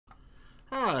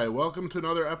Hi, welcome to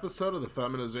another episode of the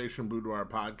Feminization Boudoir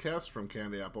podcast from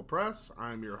Candy Apple Press.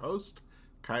 I'm your host,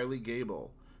 Kylie Gable.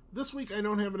 This week I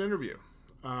don't have an interview.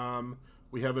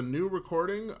 We have a new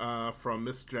recording from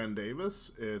Miss Jen Davis.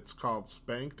 It's called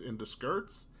Spanked into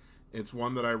Skirts. It's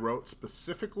one that I wrote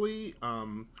specifically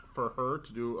for her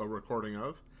to do a recording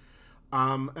of.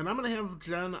 And I'm going to have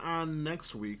Jen on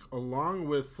next week, along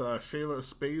with Shayla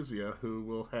Aspasia, who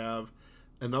will have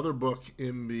another book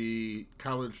in the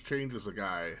College Changes a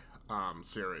Guy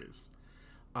series.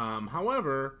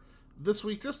 However, this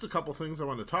week, just a couple things I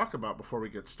want to talk about before we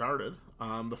get started.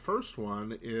 The first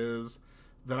one is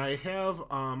that I have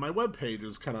my webpage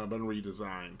has kind of been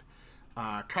redesigned.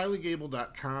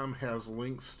 KylieGable.com has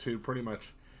links to pretty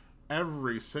much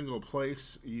every single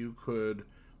place you could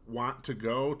want to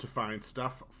go to find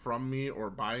stuff from me or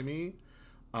by me.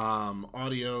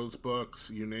 Audios,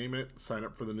 books, you name it. Sign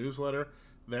up for the newsletter.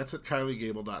 That's at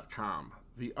KylieGable.com.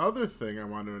 The other thing I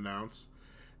want to announce,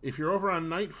 if you're over on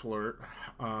Night Flirt,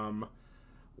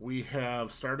 we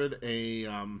have started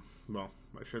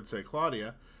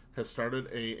Claudia has started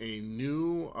a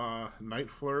new Night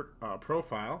Flirt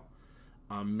profile,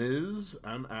 Ms.,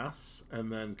 M-S, and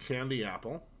then Candy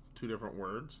Apple, two different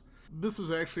words. This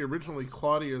was actually originally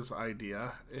Claudia's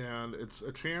idea, and it's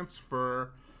a chance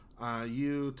for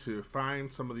you to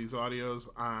find some of these audios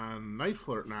on Night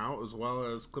Flirt now, as well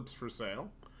as Clips for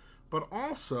Sale. But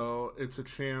also, it's a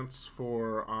chance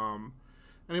for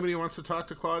anybody who wants to talk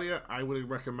to Claudia. I would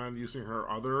recommend using her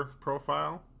other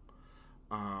profile,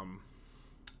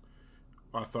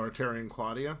 Authoritarian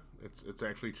Claudia. It's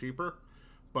actually cheaper,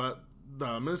 but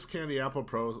the Miss Candy Apple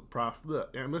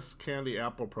Miss Candy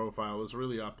Apple profile is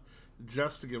really up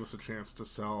just to give us a chance to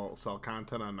sell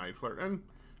content on Night Flirt, and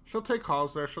she'll take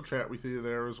calls there. She'll chat with you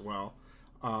there as well.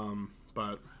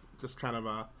 But just kind of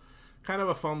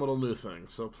a fun little new thing.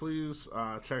 So please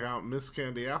check out Miss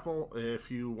Candy Apple if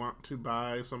you want to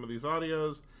buy some of these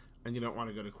audios and you don't want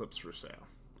to go to Clips for Sale.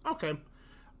 Okay.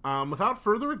 Without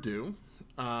further ado,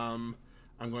 I'm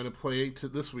going to play to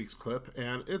this week's clip,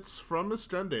 and it's from Miss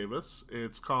Jen Davis.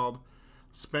 It's called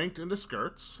Spanked into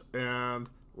Skirts, and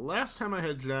last time I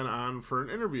had Jen on for an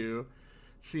interview,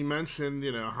 she mentioned,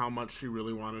 how much she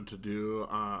really wanted to do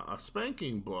a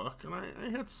spanking book, and I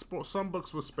had some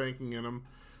books with spanking in them,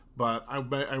 but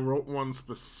I wrote one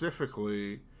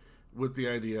specifically with the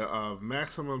idea of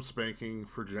maximum spanking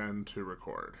for Jen to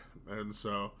record, and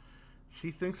so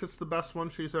she thinks it's the best one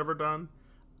she's ever done.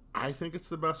 I think it's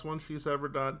the best one she's ever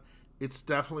done. It's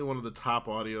definitely one of the top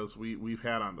audios we've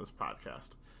had on this podcast,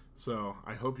 so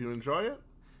I hope you enjoy it.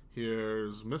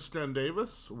 Here's Miss Jen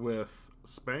Davis with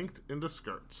Spanked into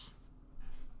Skirts.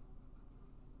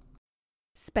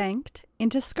 Spanked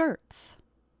into Skirts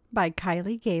by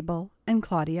Kylie Gable and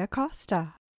Claudia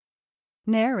Costa.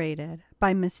 Narrated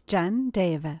by Miss Jen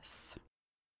Davis.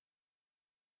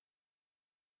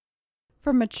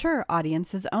 For mature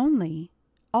audiences only,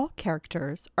 all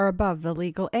characters are above the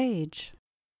legal age.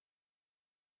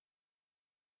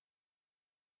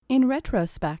 In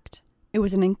retrospect, it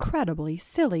was an incredibly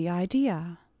silly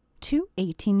idea. 2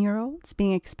 18-year-olds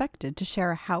being expected to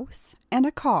share a house and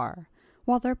a car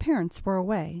while their parents were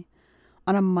away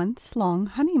on a months-long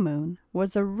honeymoon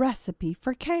was a recipe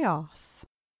for chaos.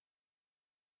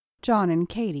 John and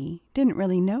Katie didn't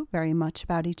really know very much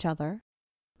about each other,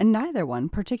 and neither one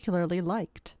particularly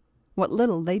liked what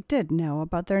little they did know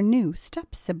about their new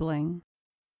step-sibling.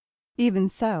 Even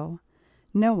so,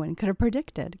 no one could have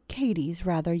predicted Katie's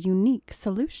rather unique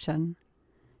solution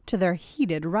to their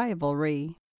heated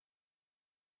rivalry.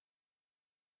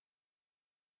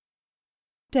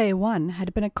 Day one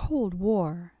had been a cold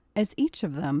war, as each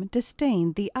of them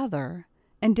disdained the other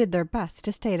and did their best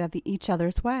to stay out of each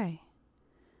other's way.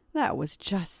 That was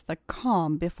just the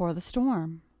calm before the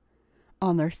storm.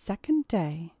 On their second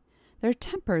day, their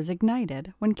tempers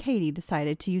ignited when Katie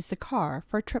decided to use the car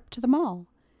for a trip to the mall,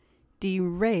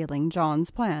 derailing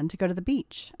John's plan to go to the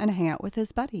beach and hang out with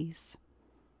his buddies.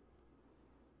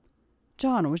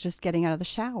 John was just getting out of the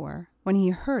shower when he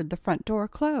heard the front door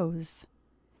close.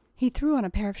 He threw on a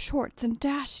pair of shorts and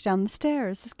dashed down the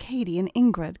stairs as Katie and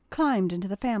Ingrid climbed into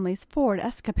the family's Ford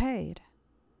Escapade.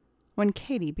 When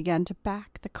Katie began to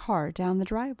back the car down the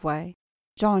driveway,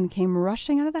 John came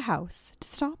rushing out of the house to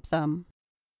stop them.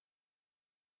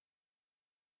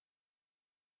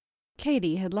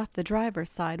 Katie had left the driver's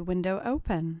side window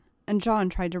open, and John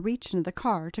tried to reach into the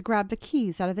car to grab the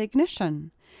keys out of the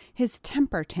ignition. His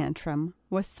temper tantrum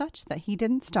was such that he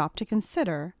didn't stop to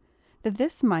consider that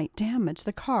this might damage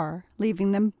the car,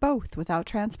 leaving them both without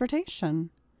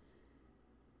transportation.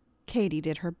 Katie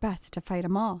did her best to fight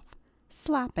him off,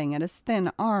 slapping at his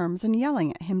thin arms and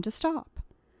yelling at him to stop.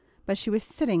 but she was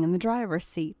sitting in the driver's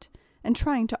seat and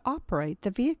trying to operate the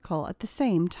vehicle at the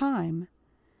same time,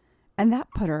 and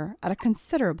that put her at a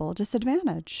considerable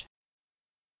disadvantage.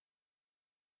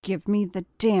 "Give me the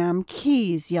damn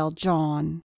keys," yelled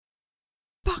John.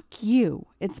 "Fuck you!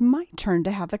 It's my turn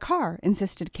to have the car,"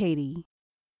 insisted Katie.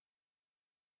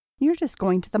 "You're just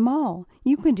going to the mall.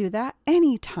 You can do that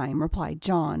any time," replied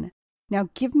John. "Now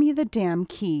give me the damn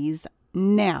keys,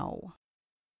 now."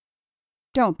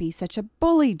 "Don't be such a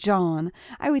bully, John.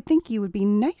 I would think you would be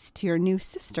nice to your new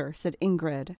sister," said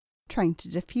Ingrid, trying to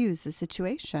defuse the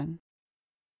situation.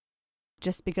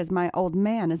 "Just because my old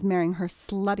man is marrying her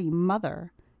slutty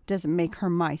mother doesn't make her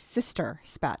my sister,"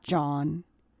 spat John.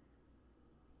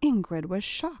 Ingrid was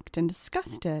shocked and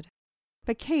disgusted,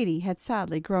 but Katie had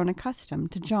sadly grown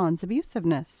accustomed to John's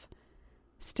abusiveness.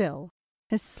 Still,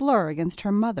 his slur against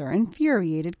her mother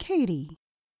infuriated Katie.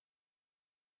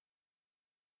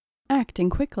 Acting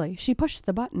quickly, she pushed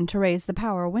the button to raise the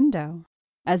power window.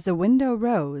 As the window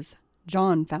rose,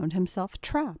 John found himself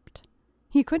trapped.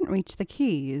 He couldn't reach the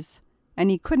keys, and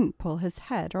he couldn't pull his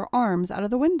head or arms out of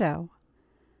the window.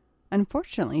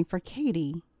 Unfortunately for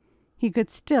Katie, he could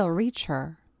still reach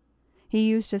her. He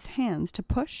used his hands to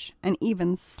push and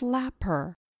even slap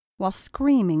her, while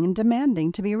screaming and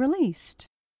demanding to be released.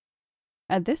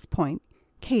 At this point,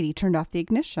 Katie turned off the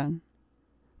ignition.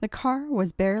 The car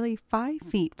was barely 5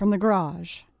 feet from the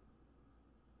garage.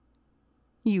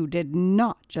 "You did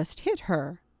not just hit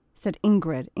her," said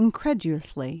Ingrid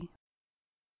incredulously.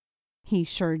 "He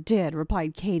sure did,"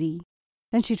 replied Katie.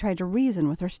 Then she tried to reason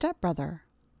with her stepbrother.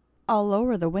 "I'll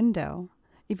lower the window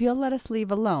if you'll let us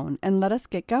leave alone and let us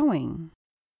get going."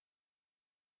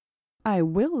 "I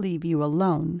will leave you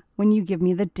alone when you give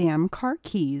me the damn car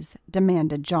keys,"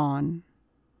 demanded John.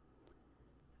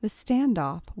 The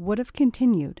standoff would have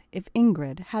continued if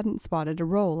Ingrid hadn't spotted a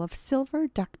roll of silver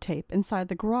duct tape inside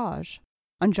the garage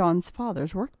on John's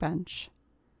father's workbench.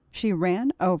 She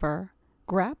ran over,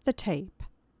 grabbed the tape,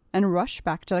 and rushed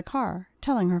back to the car,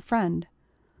 telling her friend,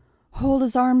 "Hold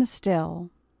his arms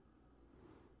still."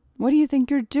 "What do you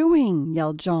think you're doing?"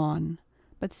 yelled John,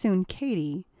 but soon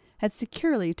Katie had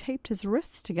securely taped his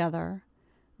wrists together,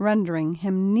 rendering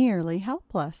him nearly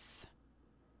helpless.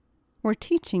 "We're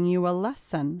teaching you a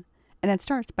lesson, and it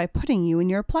starts by putting you in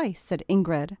your place," said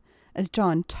Ingrid, as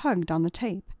John tugged on the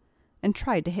tape and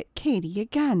tried to hit Katie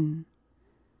again.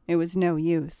 It was no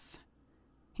use.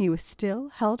 He was still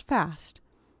held fast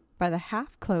by the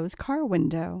half-closed car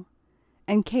window,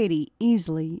 and Katie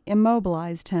easily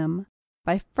immobilized him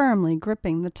by firmly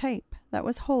gripping the tape that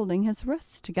was holding his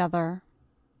wrists together.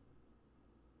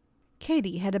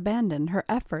 Katie had abandoned her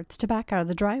efforts to back out of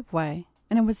the driveway,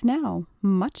 and was now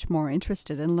much more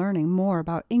interested in learning more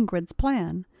about Ingrid's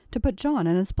plan to put John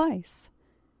in his place.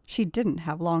 She didn't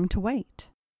have long to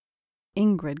wait.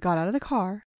 Ingrid got out of the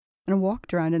car and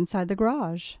walked around inside the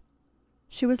garage.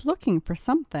 She was looking for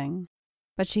something,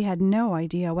 but she had no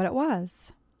idea what it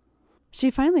was.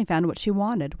 She finally found what she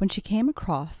wanted when she came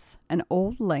across an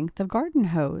old length of garden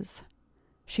hose.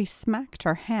 She smacked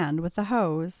her hand with the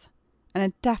hose, and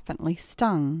it definitely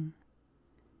stung.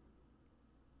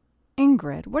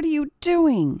 "Ingrid, what are you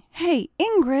doing? Hey,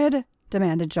 Ingrid!"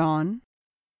 demanded John.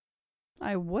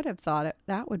 "I would have thought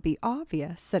that would be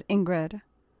obvious," said Ingrid.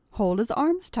 "Hold his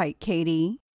arms tight,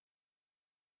 Katie."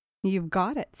 "You've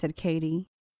got it," said Katie.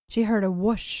 She heard a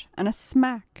whoosh and a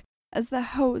smack as the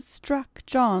hose struck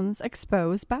John's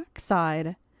exposed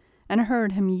backside, and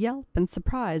heard him yelp in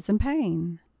surprise and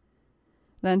pain.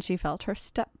 Then she felt her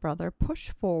stepbrother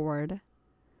push forward,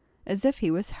 as if he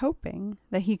was hoping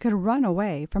that he could run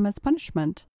away from his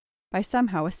punishment by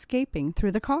somehow escaping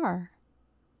through the car.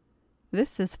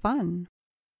 "This is fun."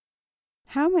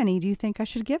 "How many do you think I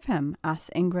should give him?"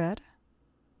 asked Ingrid.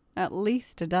 "At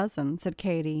least a dozen," said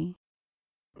Katie.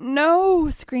 "No!"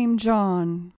 screamed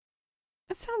John.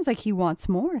 "It sounds like he wants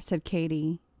more," said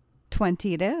Katie.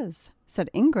 20 it is," said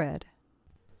Ingrid.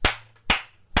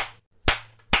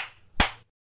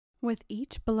 With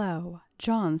each blow,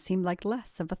 John seemed like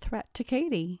less of a threat to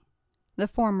Katie. The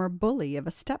former bully of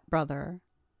a stepbrother,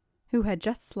 who had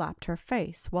just slapped her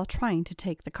face while trying to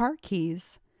take the car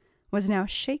keys, was now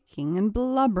shaking and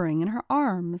blubbering in her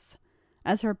arms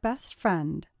as her best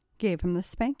friend gave him the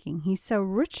spanking he so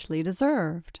richly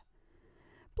deserved.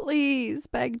 "Please,"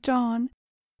 begged John.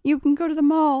 "You can go to the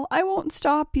mall. I won't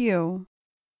stop you."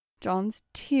 John's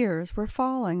tears were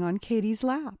falling on Katie's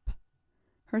lap.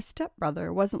 Her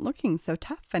stepbrother wasn't looking so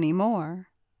tough anymore.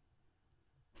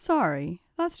 "Sorry,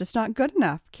 that's just not good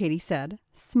enough," Katie said,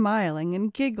 smiling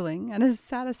and giggling at his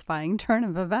satisfying turn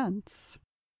of events.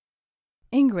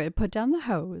 Ingrid put down the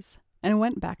hose and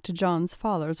went back to John's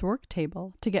father's work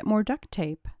table to get more duct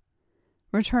tape.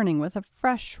 Returning with a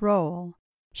fresh roll,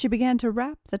 she began to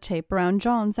wrap the tape around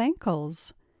John's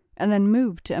ankles, and then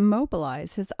moved to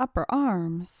immobilize his upper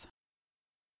arms.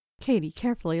 Katie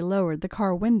carefully lowered the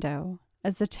car window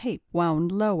as the tape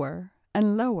wound lower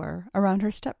and lower around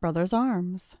her stepbrother's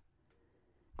arms.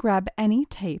 "Grab any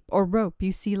tape or rope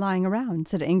you see lying around,"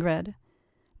 said Ingrid.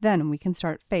 "Then we can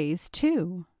start phase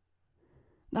 2.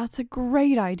 "That's a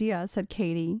great idea," said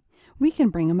Katie. "We can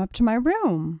bring him up to my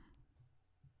room."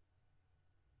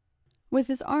 With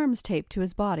his arms taped to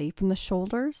his body from the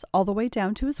shoulders all the way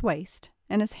down to his waist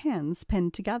and his hands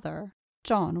pinned together,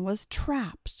 John was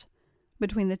trapped.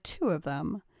 Between the two of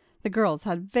them, the girls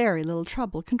had very little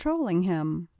trouble controlling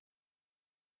him.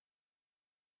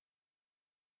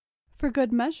 For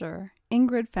good measure,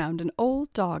 Ingrid found an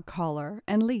old dog collar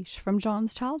and leash from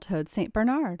John's childhood St.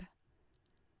 Bernard.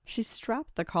 She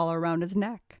strapped the collar around his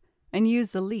neck and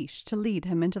used the leash to lead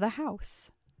him into the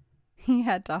house. He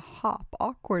had to hop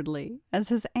awkwardly as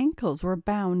his ankles were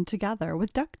bound together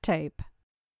with duct tape.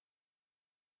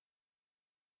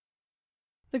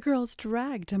 The girls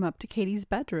dragged him up to Katie's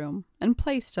bedroom and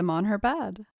placed him on her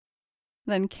bed.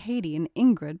 Then Katie and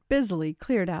Ingrid busily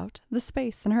cleared out the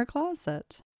space in her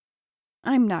closet.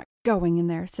 "I'm not going in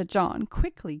there," said John,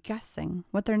 quickly guessing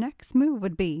what their next move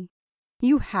would be.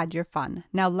 "You had your fun.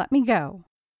 Now let me go."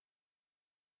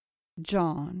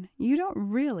 "John, you don't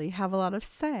really have a lot of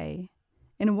say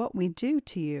in what we do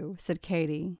to you," said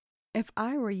Katie. "If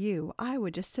I were you, I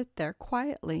would just sit there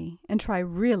quietly and try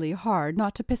really hard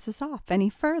not to piss us off any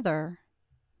further."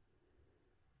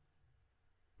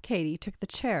 Katie took the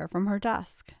chair from her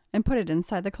desk and put it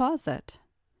inside the closet.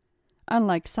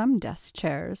 Unlike some desk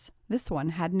chairs, this one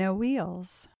had no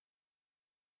wheels.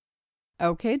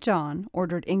 "Okay, John,"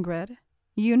 ordered Ingrid.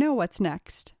 "You know what's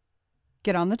next.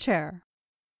 Get on the chair."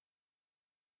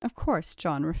 Of course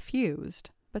John refused,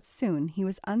 but soon he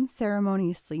was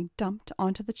unceremoniously dumped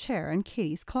onto the chair in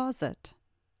Katie's closet.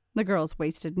 The girls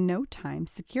wasted no time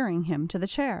securing him to the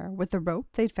chair with the rope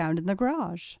they'd found in the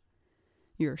garage.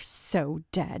 "You're so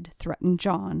dead," threatened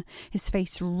John, his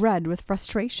face red with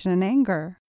frustration and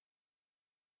anger.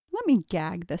 "Let me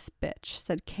gag this bitch,"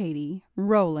 said Katie,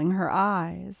 rolling her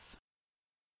eyes.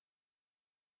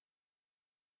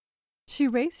 She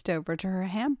raced over to her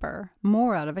hamper,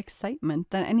 more out of excitement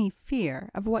than any fear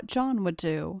of what John would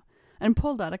do, and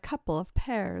pulled out a couple of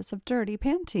pairs of dirty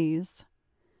panties.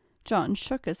 John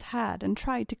shook his head and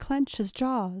tried to clench his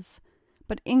jaws,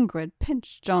 but Ingrid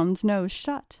pinched John's nose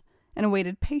shut and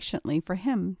waited patiently for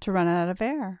him to run out of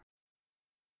air.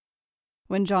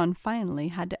 When John finally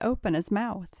had to open his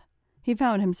mouth, he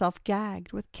found himself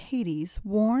gagged with Katie's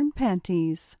worn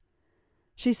panties.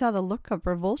 She saw the look of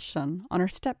revulsion on her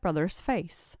stepbrother's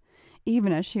face,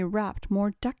 even as she wrapped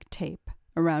more duct tape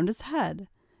around his head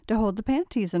to hold the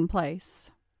panties in place.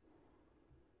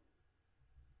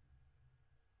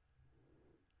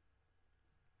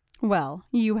 "Well,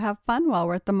 you have fun while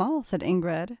we're at the mall," said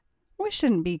Ingrid. "We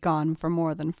shouldn't be gone for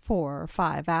more than 4 or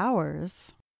 5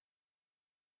 hours.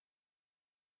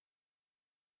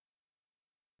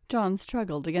 John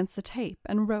struggled against the tape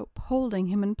and rope holding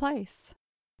him in place,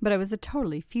 but it was a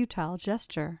totally futile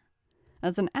gesture.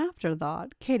 As an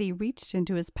afterthought, Katie reached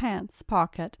into his pants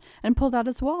pocket and pulled out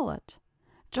his wallet.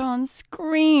 John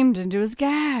screamed into his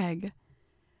gag.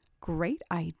 "Great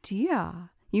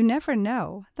idea. You never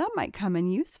know. That might come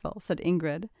in useful," said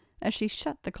Ingrid, as she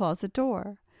shut the closet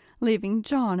door, leaving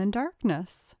John in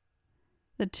darkness.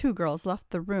 The two girls left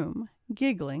the room,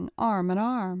 giggling arm in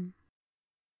arm.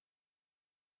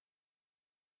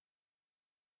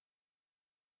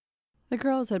 The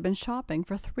girls had been shopping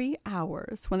for 3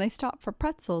 hours when they stopped for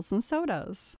pretzels and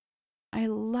sodas. "I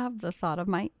love the thought of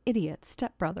my idiot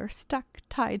stepbrother stuck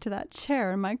tied to that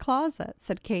chair in my closet,"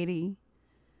 said Katie.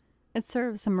 "It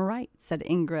serves him right," said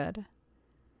Ingrid.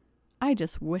 "I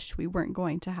just wish we weren't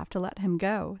going to have to let him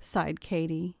go," sighed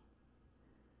Katie.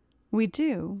 "We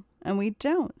do, and we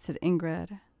don't," said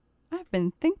Ingrid. "I've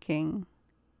been thinking."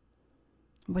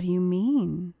 "What do you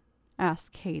mean?"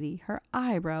 asked Katie, her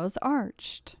eyebrows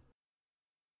arched.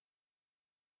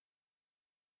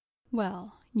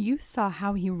 "Well, you saw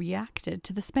how he reacted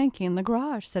to the spanking in the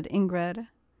garage," said Ingrid.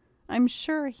 "I'm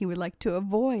sure he would like to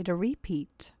avoid a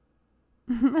repeat."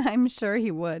 "I'm sure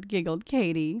he would," giggled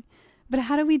Katie. "But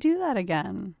how do we do that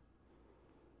again?"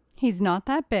 "He's not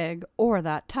that big or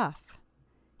that tough.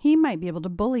 He might be able to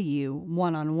bully you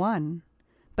one-on-one,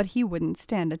 but he wouldn't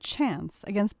stand a chance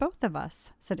against both of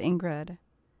us," said Ingrid.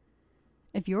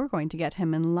 "If you're going to get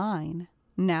him in line,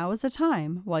 now is the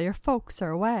time while your folks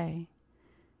are away.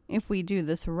 If we do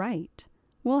this right,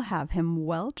 we'll have him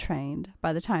well trained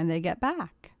by the time they get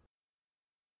back."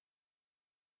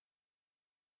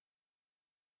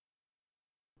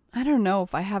 I don't know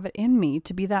if I have it in me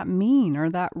to be that mean or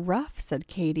that rough, said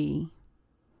Katie.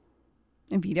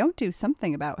 If you don't do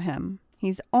something about him,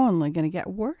 he's only going to get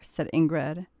worse, said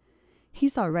Ingrid.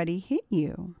 He's already hit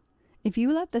you. If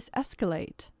you let this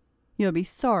escalate, you'll be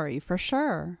sorry for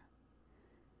sure.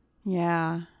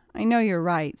 Yeah, I know you're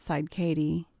right, sighed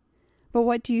Katie. But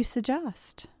what do you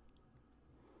suggest?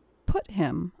 Put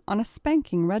him on a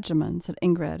spanking regimen, said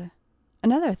Ingrid.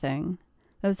 Another thing,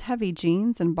 those heavy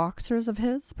jeans and boxers of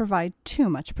his provide too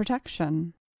much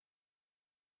protection.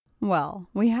 Well,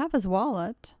 we have his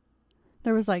wallet.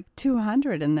 There was like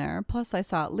 200 in there, plus I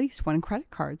saw at least one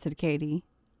credit card, said Katie.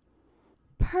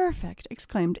 Perfect,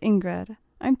 exclaimed Ingrid.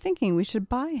 I'm thinking we should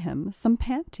buy him some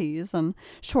panties and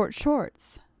short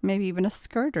shorts, maybe even a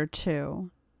skirt or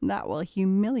two. That will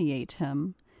humiliate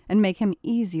him and make him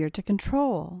easier to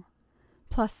control.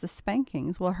 Plus the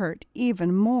spankings will hurt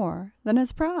even more than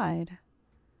his pride.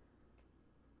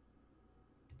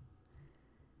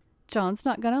 John's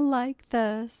not going to like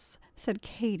this, said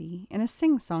Katie in a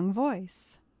sing-song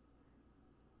voice.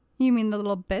 You mean the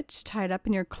little bitch tied up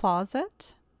in your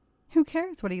closet? Who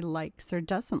cares what he likes or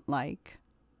doesn't like?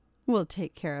 We'll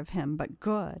take care of him, but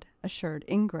good, assured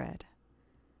Ingrid.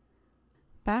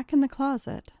 Back in the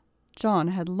closet, John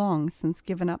had long since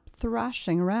given up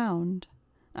thrashing around.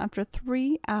 After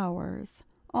 3 hours,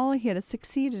 all he had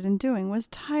succeeded in doing was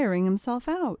tiring himself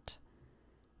out.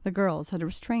 The girls had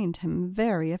restrained him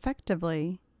very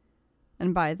effectively,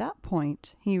 and by that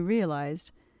point he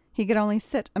realized he could only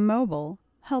sit immobile,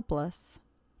 helpless,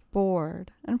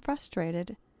 bored, and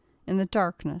frustrated in the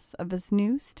darkness of his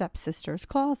new stepsister's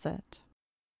closet.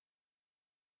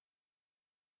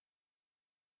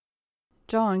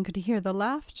 John could hear the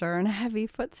laughter and heavy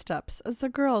footsteps as the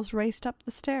girls raced up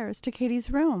the stairs to Katie's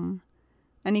room,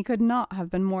 and he could not have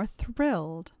been more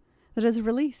thrilled that his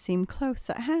release seemed close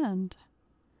at hand.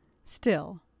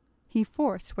 Still, he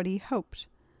forced what he hoped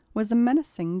was a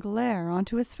menacing glare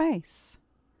onto his face.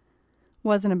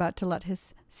 Wasn't about to let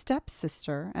his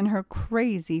stepsister and her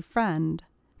crazy friend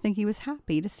think he was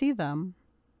happy to see them.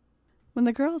 When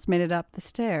the girls made it up the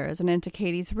stairs and into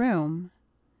Katie's room,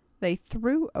 they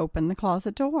threw open the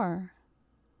closet door.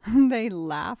 They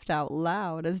laughed out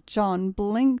loud as John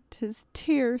blinked his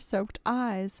tear-soaked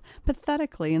eyes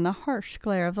pathetically in the harsh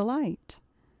glare of the light.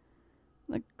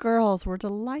 The girls were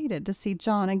delighted to see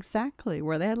John exactly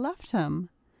where they had left him,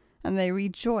 and they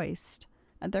rejoiced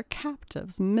at their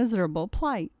captive's miserable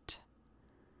plight.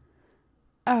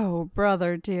 "Oh,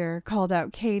 brother dear," called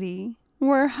out Katie,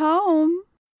 "we're home."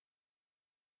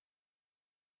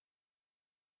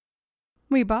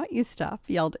 "We bought you stuff,"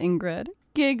 yelled Ingrid,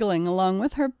 giggling along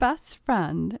with her best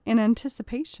friend in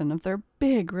anticipation of their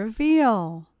big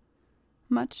reveal.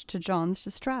 Much to John's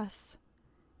distress,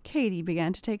 Katie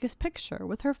began to take his picture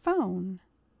with her phone.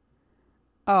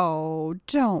 "Oh,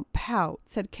 don't pout,"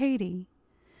 said Katie.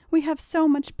 "We have so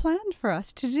much planned for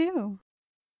us to do."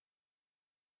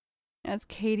 As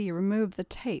Katie removed the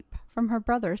tape from her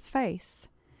brother's face,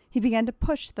 he began to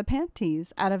push the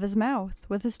panties out of his mouth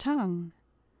with his tongue.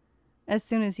 As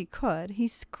soon as he could, he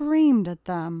screamed at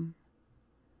them.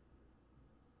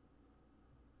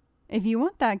 "If you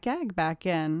want that gag back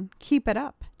in, keep it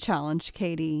up," challenged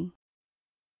Katie.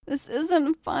 "This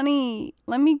isn't funny.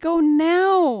 Let me go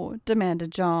now,"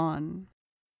 demanded John.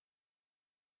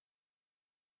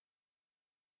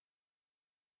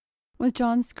 With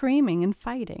John screaming and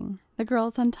fighting, the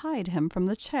girls untied him from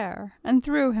the chair and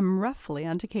threw him roughly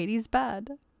onto Katie's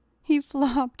bed. He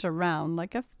flopped around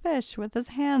like a fish with his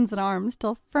hands and arms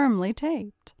still firmly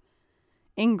taped.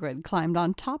 Ingrid climbed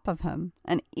on top of him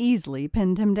and easily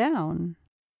pinned him down.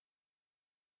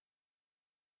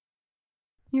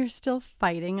 "You're still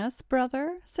fighting us,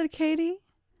 brother?" said Katie.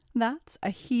 "That's a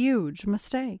huge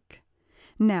mistake.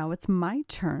 Now it's my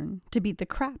turn to beat the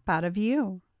crap out of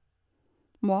you."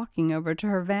 Walking over to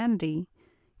her vanity,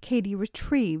 Katie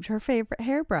retrieved her favorite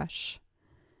hairbrush.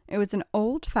 It was an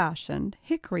old-fashioned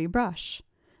hickory brush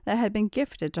that had been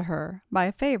gifted to her by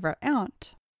a favorite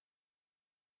aunt.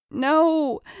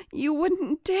 "No, you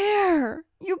wouldn't dare!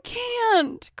 You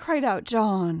can't!" cried out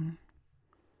John.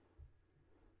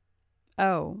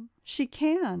 "Oh, she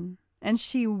can, and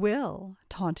she will,"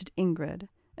 taunted Ingrid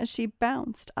as she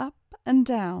bounced up and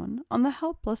down on the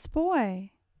helpless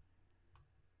boy.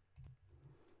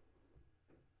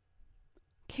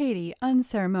 Katie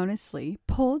unceremoniously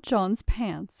pulled John's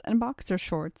pants and boxer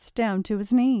shorts down to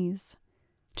his knees.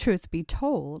 Truth be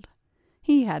told,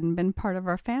 he hadn't been part of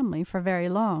our family for very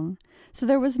long, so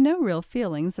there was no real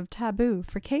feelings of taboo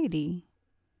for Katie.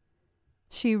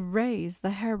 She raised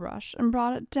the hairbrush and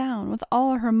brought it down with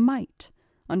all her might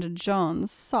onto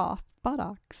John's soft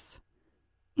buttocks.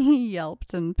 "Now, He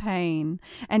yelped in pain,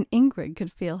 and Ingrid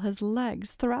could feel his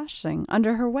legs thrashing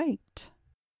under her weight.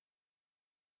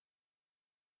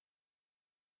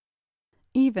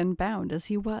 Even bound as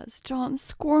he was, John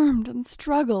squirmed and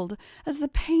struggled as the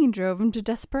pain drove him to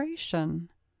desperation.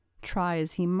 Try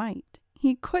as he might,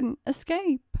 he couldn't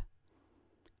escape.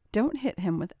 Don't hit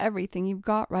him with everything you've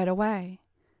got right away.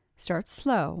 Start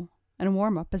slow and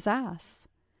warm up his ass.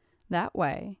 That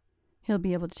way, he'll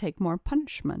be able to take more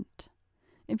punishment.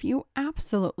 If you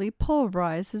absolutely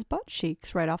pulverize his butt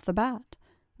cheeks right off the bat,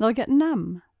 they'll get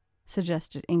numb,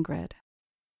 suggested Ingrid.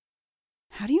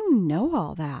 How do you know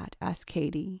all that? Asked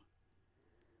Katie.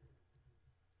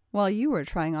 While you were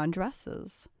trying on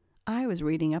dresses, I was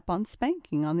reading up on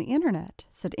spanking on the internet,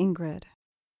 said Ingrid.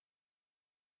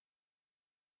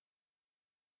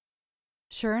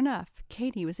 Sure enough,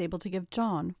 Katie was able to give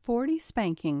John 40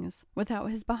 spankings without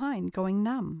his behind going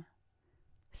numb.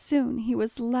 Soon he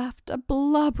was left a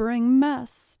blubbering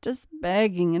mess, just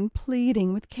begging and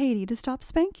pleading with Katie to stop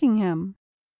spanking him.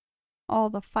 All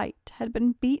the fight had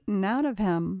been beaten out of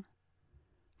him.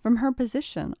 From her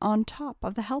position on top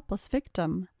of the helpless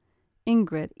victim,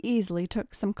 Ingrid easily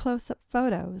took some close-up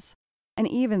photos and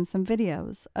even some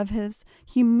videos of his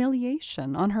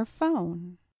humiliation on her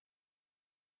phone.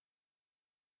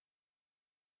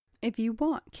 If you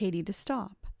want Katie to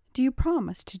stop, do you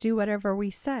promise to do whatever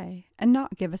we say and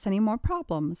not give us any more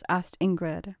problems? Asked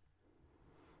Ingrid.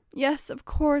 Yes, of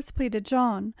course, pleaded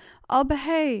John. I'll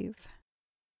behave.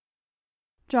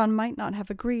 John might not have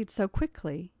agreed so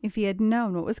quickly if he had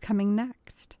known what was coming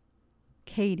next.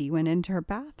 Katie went into her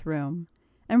bathroom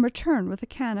and returned with a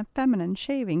can of feminine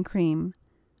shaving cream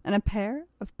and a pair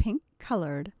of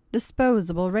pink-colored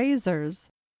disposable razors.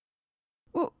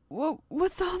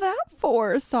 What's all that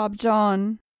for? Sobbed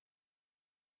John.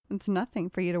 It's nothing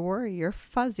for you to worry your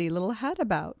fuzzy little head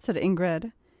about, said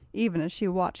Ingrid, even as she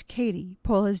watched Katie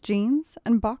pull his jeans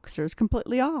and boxers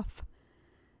completely off,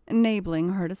 enabling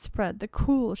her to spread the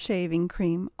cool shaving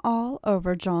cream all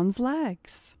over John's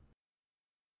legs.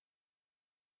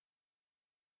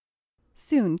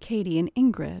 Soon Katie and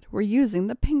Ingrid were using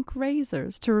the pink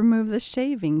razors to remove the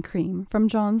shaving cream from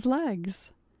John's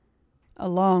legs.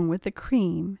 Along with the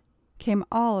cream came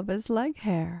all of his leg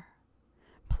hair.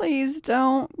 Please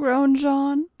don't, groaned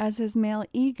John, as his male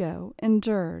ego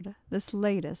endured this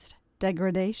latest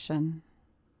degradation.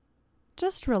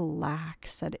 Just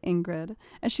relax, said Ingrid,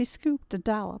 as she scooped a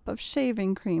dollop of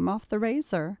shaving cream off the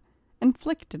razor and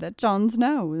flicked it at John's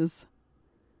nose.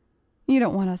 You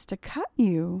don't want us to cut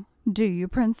you, do you,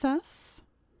 princess?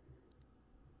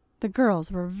 The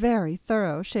girls were very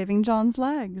thorough shaving John's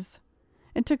legs.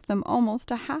 It took them almost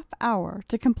a half-hour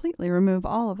to completely remove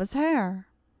all of his hair.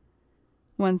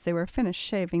 Once they were finished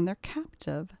shaving their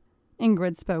captive,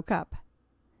 Ingrid spoke up.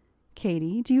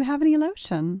 Katie, do you have any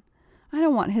lotion? I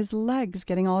don't want his legs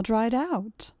getting all dried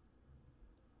out.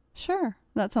 Sure,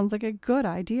 that sounds like a good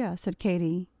idea, said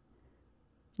Katie.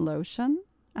 Lotion?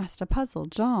 Asked a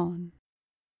puzzled John.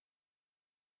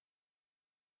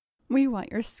 We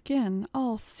want your skin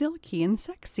all silky and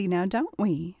sexy now, don't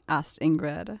we? Asked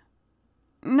Ingrid.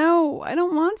 No, I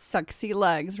don't want sexy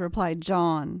legs, replied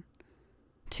John.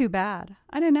 Too bad.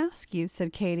 I didn't ask you,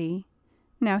 said Katie.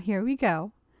 Now here we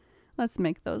go. Let's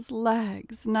make those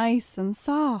legs nice and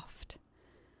soft.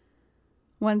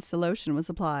 Once the lotion was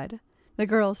applied, the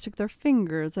girls took their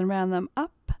fingers and ran them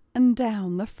up and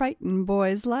down the frightened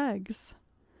boy's legs.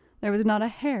 There was not a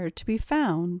hair to be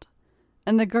found,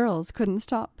 and the girls couldn't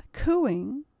stop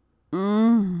cooing.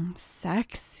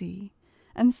 Sexy,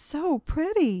 and so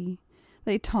pretty,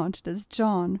 they taunted as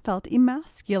John felt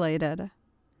emasculated.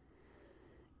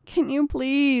 Can you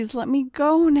please let me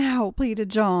go now, pleaded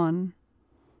John.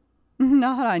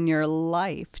 Not on your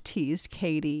life, teased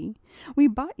Katie. We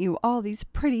bought you all these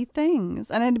pretty things,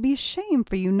 and it'd be a shame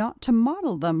for you not to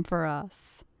model them for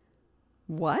us.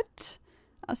 What?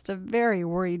 Asked a very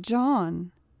worried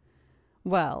John.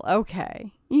 Well,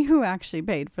 okay, you actually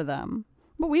paid for them,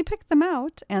 but we picked them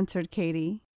out, answered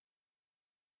Katie.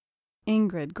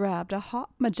 Ingrid grabbed a hot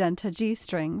magenta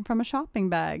G-string from a shopping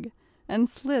bag and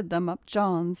slid them up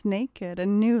John's naked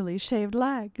and newly shaved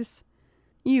legs.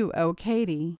 You owe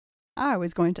Katie. I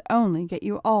was going to only get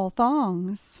you all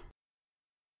thongs.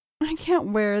 I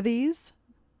can't wear these,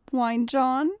 whined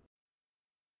John.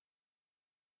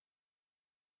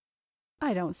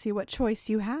 I don't see what choice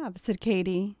you have, said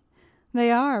Katie.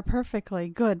 They are perfectly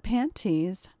good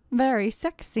panties. Very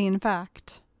sexy, in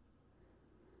fact.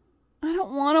 I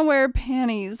don't want to wear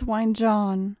panties, whined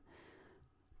John.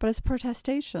 But his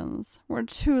protestations were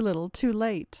too little too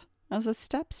late, as a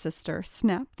stepsister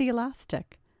snapped the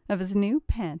elastic of his new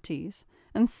panties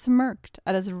and smirked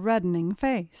at his reddening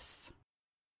face.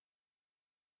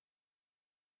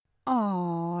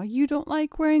 "Aw, you don't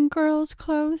like wearing girls'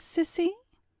 clothes, sissy?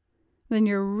 Then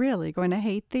you're really going to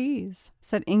hate these,"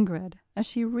 said Ingrid as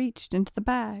she reached into the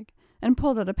bag and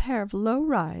pulled out a pair of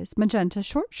low-rise magenta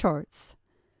short shorts.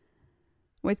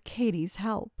 With Katie's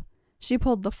help, she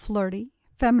pulled the flirty,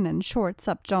 feminine shorts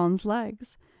up John's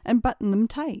legs and buttoned them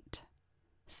tight.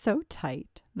 So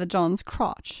tight that John's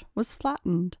crotch was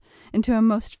flattened into a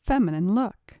most feminine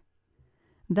look.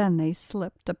 Then they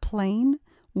slipped a plain,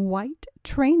 white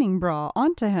training bra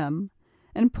onto him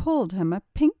and pulled him a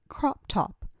pink crop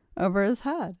top over his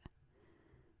head.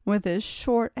 With his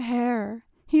short hair,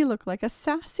 he looked like a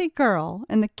sassy girl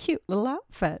in the cute little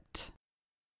outfit.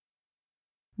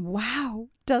 "Wow,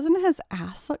 doesn't his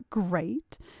ass look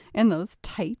great in those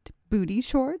tight booty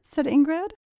shorts?" said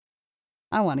Ingrid.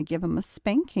 "I want to give him a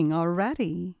spanking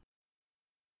already."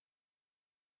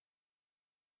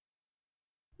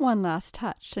 "One last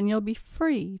touch and you'll be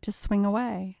free to swing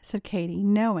away," said Katie,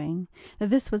 knowing that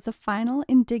this was the final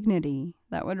indignity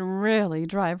that would really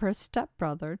drive her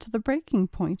stepbrother to the breaking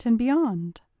point and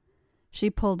beyond. She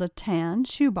pulled a tan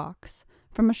shoebox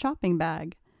from a shopping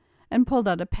bag and pulled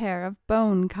out a pair of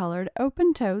bone-colored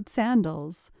open-toed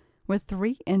sandals with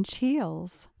 3-inch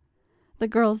heels. The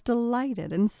girls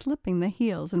delighted in slipping the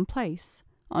heels in place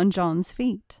on John's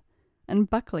feet and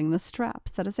buckling the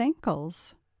straps at his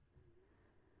ankles.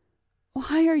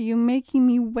 "Why are you making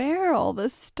me wear all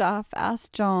this stuff?"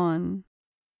 asked John.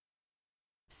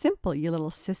 "Simple, you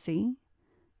little sissy.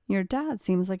 Your dad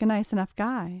seems like a nice enough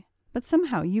guy, but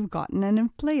somehow you've gotten an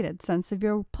inflated sense of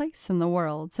your place in the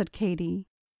world," said Katie.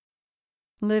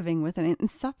 "Living with an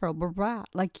insufferable brat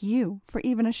like you for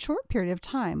even a short period of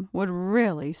time would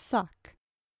really suck."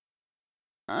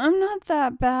 "I'm not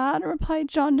that bad," replied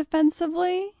John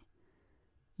defensively.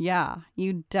 "Yeah,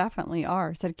 you definitely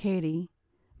are," said Katie.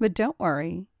 "But don't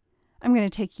worry. I'm going to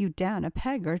take you down a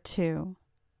peg or 2.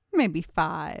 Maybe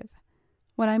 5.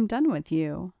 When I'm done with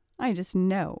you, I just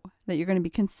know that you're going to be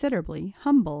considerably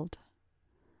humbled."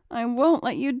 "I won't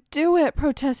let you do it,"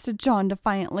 protested John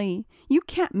defiantly. "You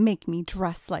can't make me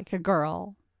dress like a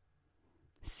girl."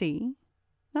 "See?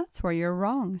 That's where you're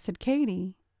wrong," said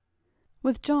Katie.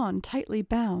 With John tightly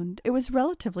bound, it was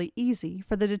relatively easy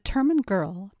for the determined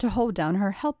girl to hold down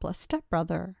her helpless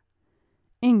stepbrother.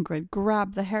 Ingrid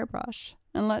grabbed the hairbrush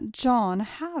and let John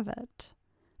have it.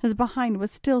 His behind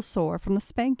was still sore from the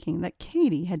spanking that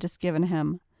Katie had just given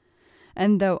him,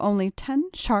 and though only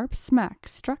 10 sharp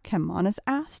smacks struck him on his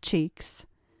ass cheeks,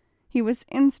 he was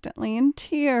instantly in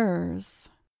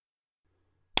tears.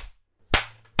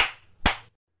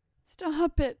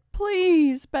 "Stop it,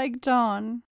 please," begged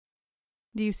John.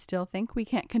 "Do you still think we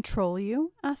can't control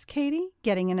you?" asked Katie,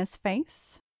 getting in his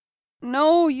face.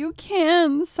 "No, you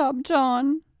can," sobbed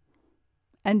John.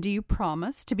 "And do you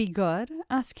promise to be good?"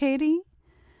 asked Katie.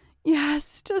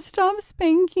 "Yes, to stop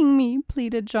spanking me,"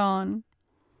 pleaded John.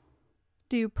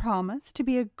 "Do you promise to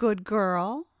be a good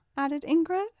girl?" added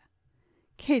Ingrid.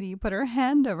 Katie put her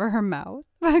hand over her mouth,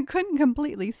 but couldn't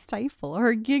completely stifle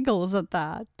her giggles at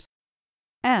that,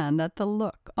 and at the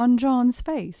look on John's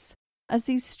face as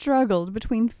he struggled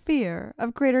between fear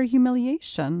of greater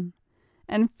humiliation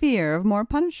and fear of more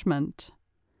punishment.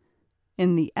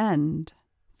 In the end,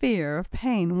 fear of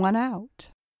pain won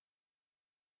out.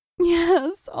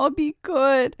 "Yes, I'll be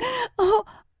good.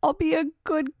 I'll be a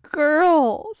good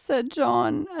girl," said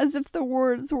John, as if the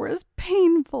words were as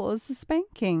painful as the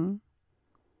spanking.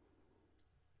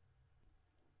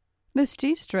 "This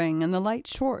G-string and the light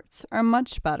shorts are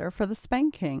much better for the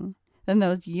spanking than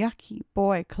those yucky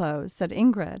boy clothes," said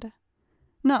Ingrid.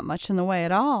 "Not much in the way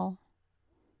at all."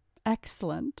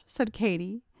 "Excellent," said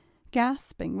Katie,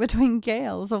 gasping between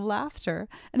gales of laughter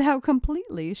at how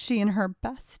completely she and her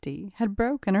bestie had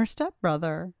broken her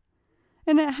stepbrother.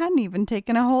 And it hadn't even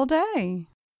taken a whole day.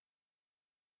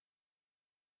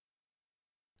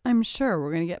 "I'm sure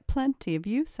we're going to get plenty of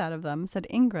use out of them," said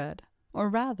Ingrid. "Or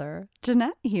rather,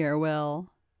 Jeanette here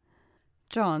will."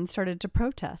 John started to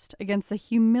protest against the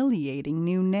humiliating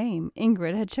new name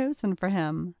Ingrid had chosen for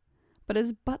him, but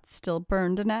his butt still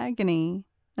burned in agony,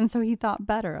 and so he thought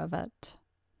better of it.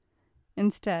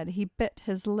 Instead, he bit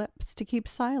his lips to keep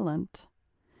silent,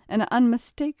 an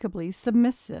unmistakably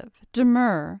submissive,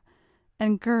 demure,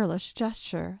 and girlish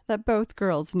gesture that both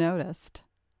girls noticed.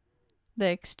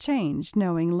 They exchanged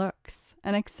knowing looks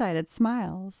and excited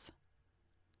smiles.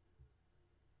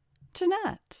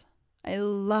 "Jeanette, I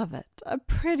love it. A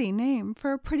pretty name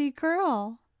for a pretty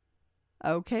girl."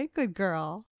 "Okay, good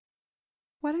girl.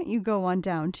 Why don't you go on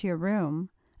down to your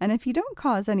room, and if you don't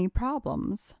cause any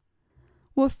problems,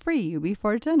 we'll free you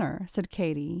before dinner," said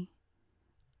Katie.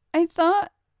 I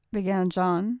thought, began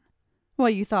John. Well,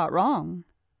 you thought wrong.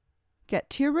 Get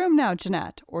to your room now,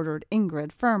 Jeanette, ordered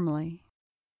Ingrid firmly.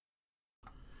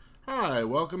 Hi,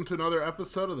 welcome to another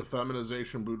episode of the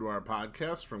Feminization Boudoir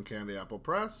podcast from Candy Apple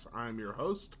Press. I'm your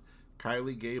host,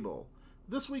 Kylie Gable.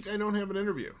 This week I don't have an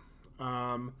interview.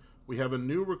 We have a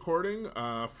new recording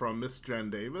from Miss Jen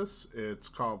Davis. It's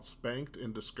called Spanked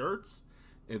into Skirts.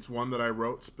 It's one that I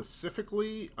wrote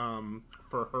specifically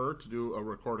for her to do a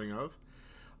recording of.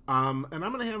 And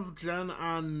I'm going to have Jen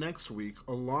on next week,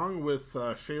 along with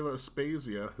Shayla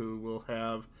Aspasia, who will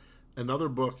have another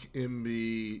book in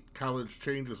the College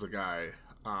Changes a Guy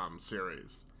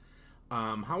series.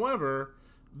 However,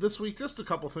 this week, just a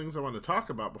couple things I want to talk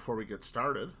about before we get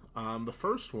started. The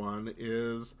first one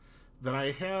is that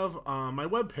I have my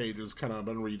webpage has kind of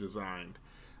been redesigned.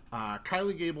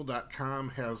 KylieGable.com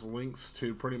has links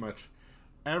to pretty much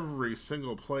every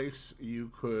single place you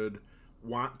could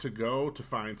want to go to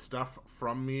find stuff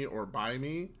from me or by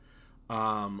me.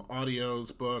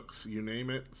 Audios, books, you name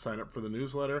it. Sign up for the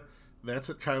newsletter. That's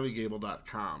at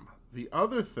KylieGable.com. The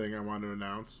other thing I want to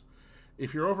announce,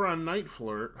 if you're over on Night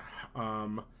Flirt,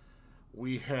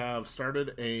 we have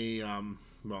started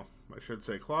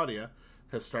Claudia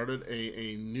has started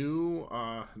a new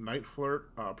Night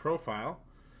Flirt profile,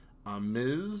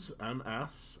 Ms.,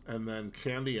 M-S, and then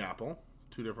Candy Apple,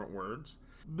 2 different words.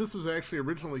 This was actually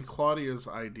originally Claudia's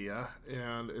idea,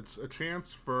 and it's a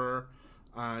chance for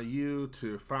you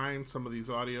to find some of these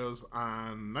audios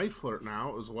on Night Flirt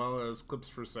now, as well as Clips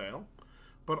for Sale.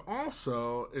 But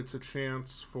also, it's a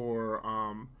chance for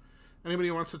anybody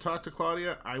who wants to talk to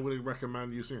Claudia. I would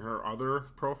recommend using her other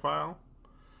profile,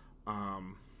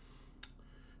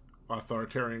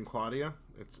 Authoritarian Claudia.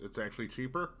 It's actually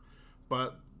cheaper,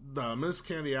 but the Miss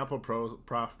Candy Apple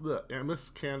Miss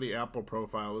Candy Apple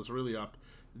profile is really up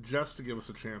just to give us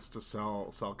a chance to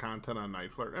sell content on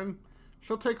Night Flirt, and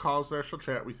she'll take calls there. She'll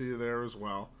chat with you there as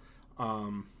well.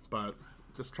 But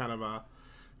just kind of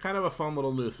a fun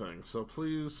little new thing. So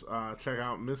please check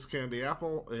out Miss Candy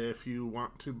Apple if you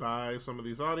want to buy some of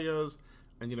these audios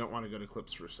and you don't want to go to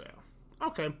Clips for Sale.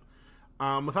 Okay.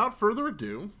 Without further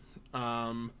ado,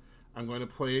 I'm going to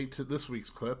play to this week's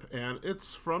clip, and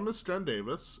it's from Miss Jen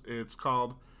Davis. It's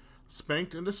called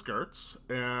Spanked into Skirts,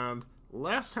 and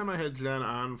last time I had Jen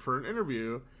on for an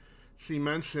interview, she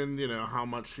mentioned, how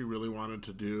much she really wanted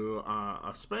to do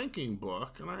a spanking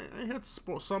book, and I had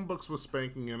some books with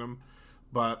spanking in them,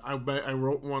 but I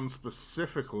wrote one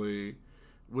specifically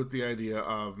with the idea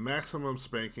of maximum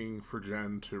spanking for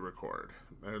Jen to record,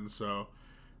 and so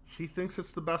she thinks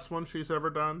it's the best one she's ever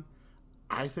done.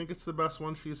 I think it's the best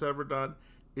one she's ever done.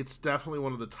 It's definitely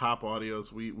one of the top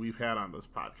audios we've had on this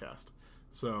podcast,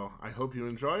 so I hope you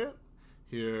enjoy it.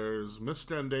 Here's Miss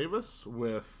Jen Davis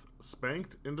with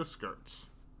Spanked into Skirts.